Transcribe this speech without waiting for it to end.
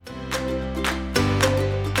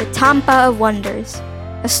Tampa of Wonders,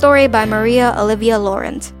 a story by Maria Olivia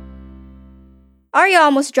Laurent. Arya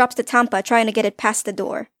almost drops the tampa trying to get it past the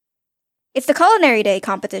door. It's the Culinary Day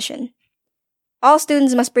competition. All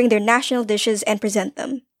students must bring their national dishes and present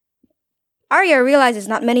them. Arya realizes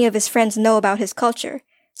not many of his friends know about his culture,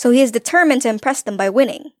 so he is determined to impress them by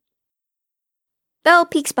winning. Belle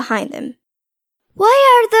peeks behind him. Why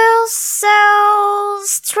are those so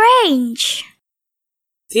strange?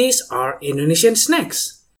 These are Indonesian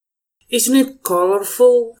snacks. Isn't it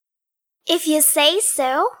colorful? If you say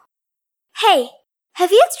so. Hey,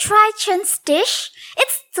 have you tried Chen's dish?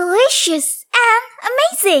 It's delicious and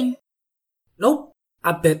amazing. Nope,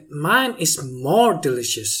 I bet mine is more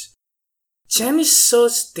delicious. Chen is so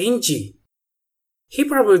stingy. He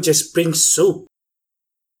probably just brings soup.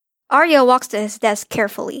 Arya walks to his desk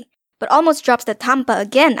carefully, but almost drops the tampa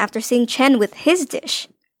again after seeing Chen with his dish.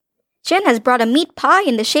 Chen has brought a meat pie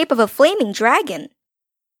in the shape of a flaming dragon.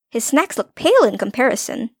 His snacks look pale in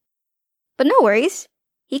comparison. But no worries,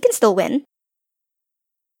 he can still win.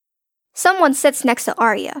 Someone sits next to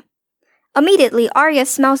Arya. Immediately, Arya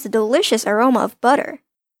smells the delicious aroma of butter.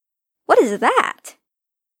 What is that?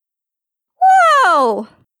 Whoa!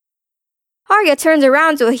 Arya turns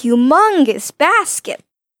around to a humongous basket.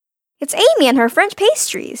 It's Amy and her French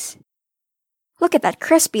pastries. Look at that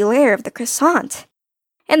crispy layer of the croissant.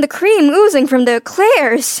 And the cream oozing from the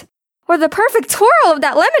eclairs. Or the perfect twirl of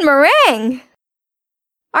that lemon meringue.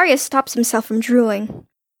 Arya stops himself from drooling.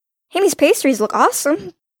 Amy's pastries look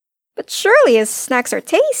awesome. But surely his snacks are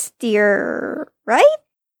tastier, right?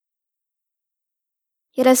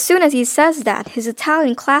 Yet as soon as he says that, his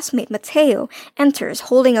Italian classmate Matteo enters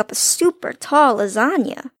holding up a super tall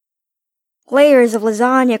lasagna. Layers of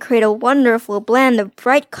lasagna create a wonderful blend of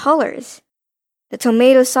bright colors. The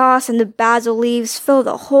tomato sauce and the basil leaves fill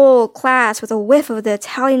the whole class with a whiff of the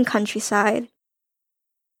Italian countryside.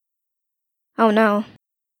 Oh no,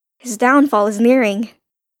 his downfall is nearing.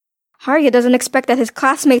 Arya doesn't expect that his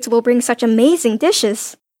classmates will bring such amazing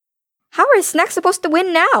dishes. How are his snacks supposed to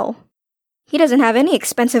win now? He doesn't have any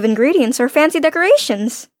expensive ingredients or fancy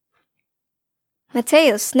decorations.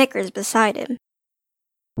 Matteo snickers beside him.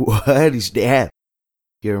 What is that?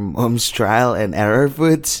 Your mom's trial and error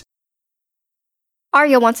foods?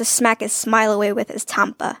 Arya wants to smack his smile away with his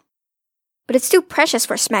tampa. But it's too precious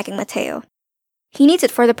for smacking Matteo. He needs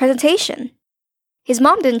it for the presentation. His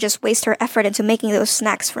mom didn't just waste her effort into making those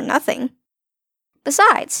snacks for nothing.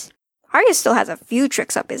 Besides, Arya still has a few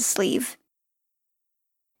tricks up his sleeve.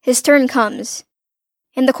 His turn comes.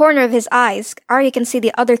 In the corner of his eyes, Arya can see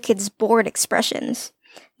the other kids' bored expressions.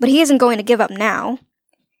 But he isn't going to give up now.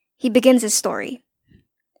 He begins his story.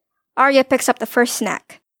 Arya picks up the first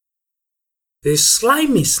snack. This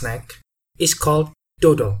slimy snack is called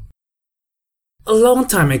dodol. A long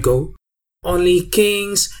time ago, only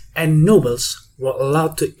kings and nobles were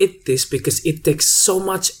allowed to eat this because it takes so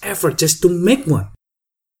much effort just to make one.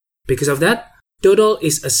 Because of that, dodol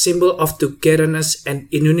is a symbol of togetherness and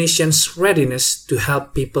Indonesians' readiness to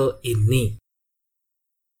help people in need.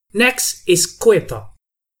 Next is kue tok.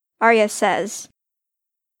 Arya says.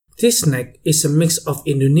 This snack is a mix of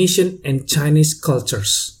Indonesian and Chinese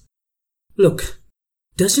cultures. Look,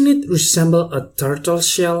 doesn't it resemble a turtle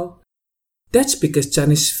shell? That's because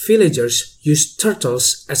Chinese villagers use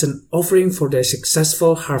turtles as an offering for their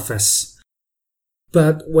successful harvest.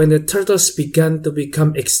 But when the turtles began to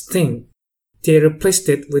become extinct, they replaced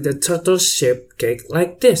it with a turtle-shaped cake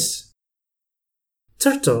like this.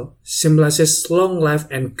 Turtle symbolizes long life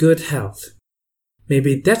and good health.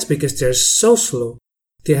 Maybe that's because they're so slow,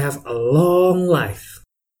 they have a long life.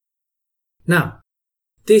 Now,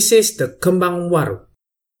 this is the kembang waru.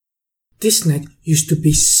 This snack used to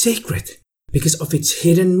be sacred because of its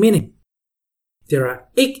hidden meaning. There are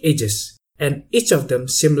 8 ages, and each of them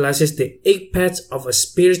symbolizes the 8 paths of a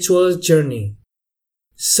spiritual journey.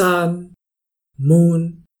 Sun,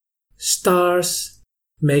 moon, stars,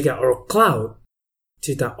 mega or cloud,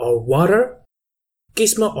 Cita or water,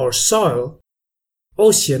 Kisma or soil,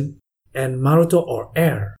 ocean, and Maruto or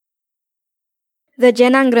air. The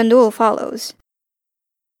Jenang Grandul follows.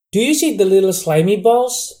 Do you see the little slimy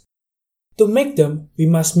balls? To make them, we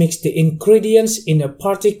must mix the ingredients in a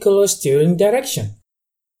particular steering direction.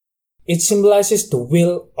 It symbolizes the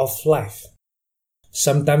wheel of life.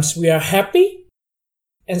 Sometimes we are happy,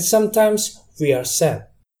 and sometimes we are sad.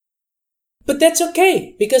 But that's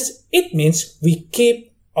okay, because it means we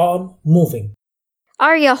keep on moving.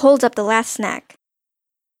 Arya holds up the last snack.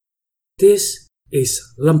 This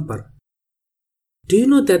is lemper. Do you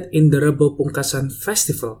know that in the Rebo Pungkasan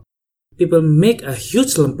festival, people make a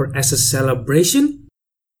huge lemper as a celebration?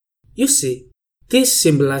 You see, This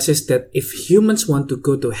symbolizes that if humans want to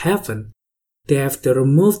go to heaven, they have to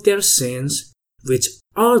remove their sins, which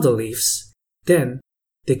are the leaves. Then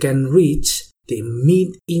they can reach the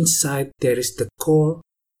meat inside there is the core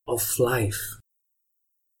of life.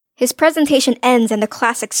 His presentation ends and the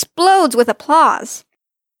class explodes with applause.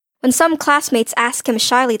 When some classmates ask him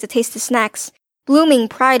shyly to taste the snacks, blooming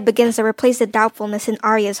pride begins to replace the doubtfulness in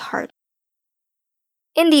Arya's heart.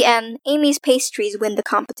 In the end, Amy's pastries win the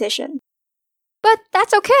competition. But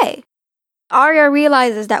that's okay. Arya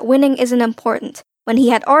realizes that winning isn't important when he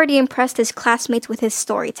had already impressed his classmates with his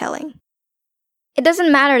storytelling. It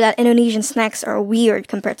doesn't matter that Indonesian snacks are weird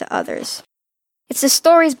compared to others. It's the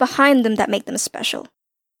stories behind them that make them special.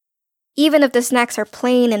 Even if the snacks are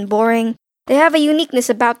plain and boring, they have a uniqueness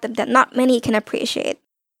about them that not many can appreciate.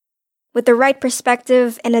 With the right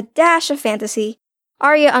perspective and a dash of fantasy,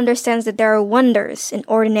 Arya understands that there are wonders in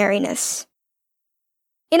ordinariness.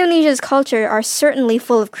 Indonesia's culture are certainly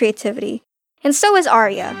full of creativity, and so is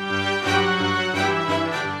Arya.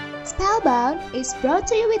 Spellbound is brought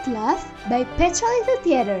to you with love by Petra Little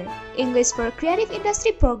Theater, English for Creative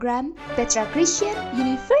Industry Program, Petra Christian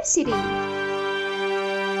University.